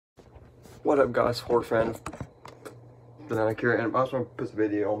What up, guys? Horror fan Banana Cure, and I just want to put this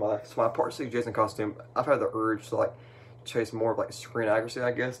video on my Part 6 Jason costume. I've had the urge to like chase more of like screen accuracy,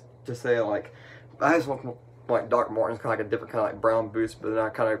 I guess, to say like I just want like Doc Martens, kind of like a different kind of like brown boost, but then I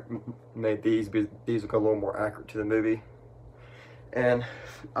kind of made these because these look a little more accurate to the movie. And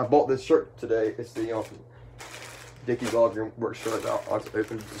I bought this shirt today. It's the Dickies Laundry Work shirt. I'll just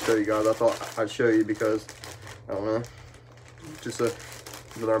open it to show you guys. I thought I'd show you because I don't know, just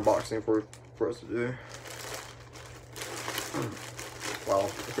another unboxing for us to do. Wow,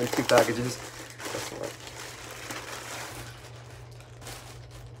 it's in 2 packages. That's right.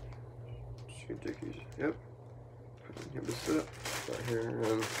 Shoot Dickies. Yep. Give this up right here,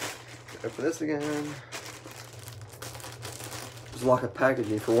 and open this again. There's a lot of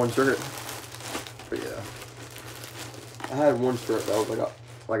packaging for one shirt, but yeah. I had one shirt that was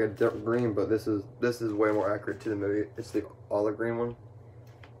like a dark green, but this is way more accurate to the movie. It's the olive green one.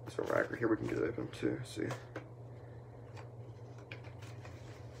 It's more accurate. Here we can get it open too. See.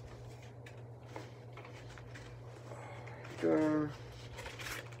 Go.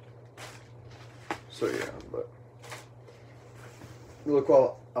 So yeah, but look,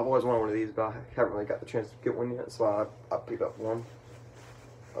 well, I've always wanted one of these, but I haven't really got the chance to get one yet, so I picked up one.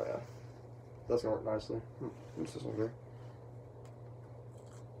 Oh yeah, that's gonna work nicely. What's this one here?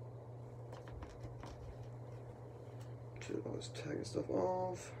 Get all this tagging stuff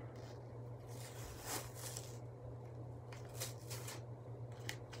off.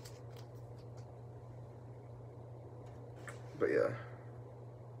 But yeah,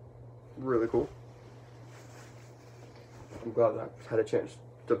 really cool. I'm glad that I had a chance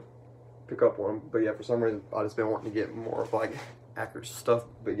to pick up one. But yeah, for some reason I just been wanting to get more of like accurate stuff.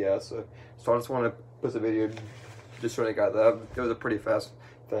 But yeah, so I just want to put the video just showing you guys that. It was a pretty fast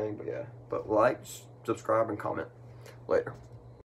thing. But yeah, but like, subscribe, and comment later.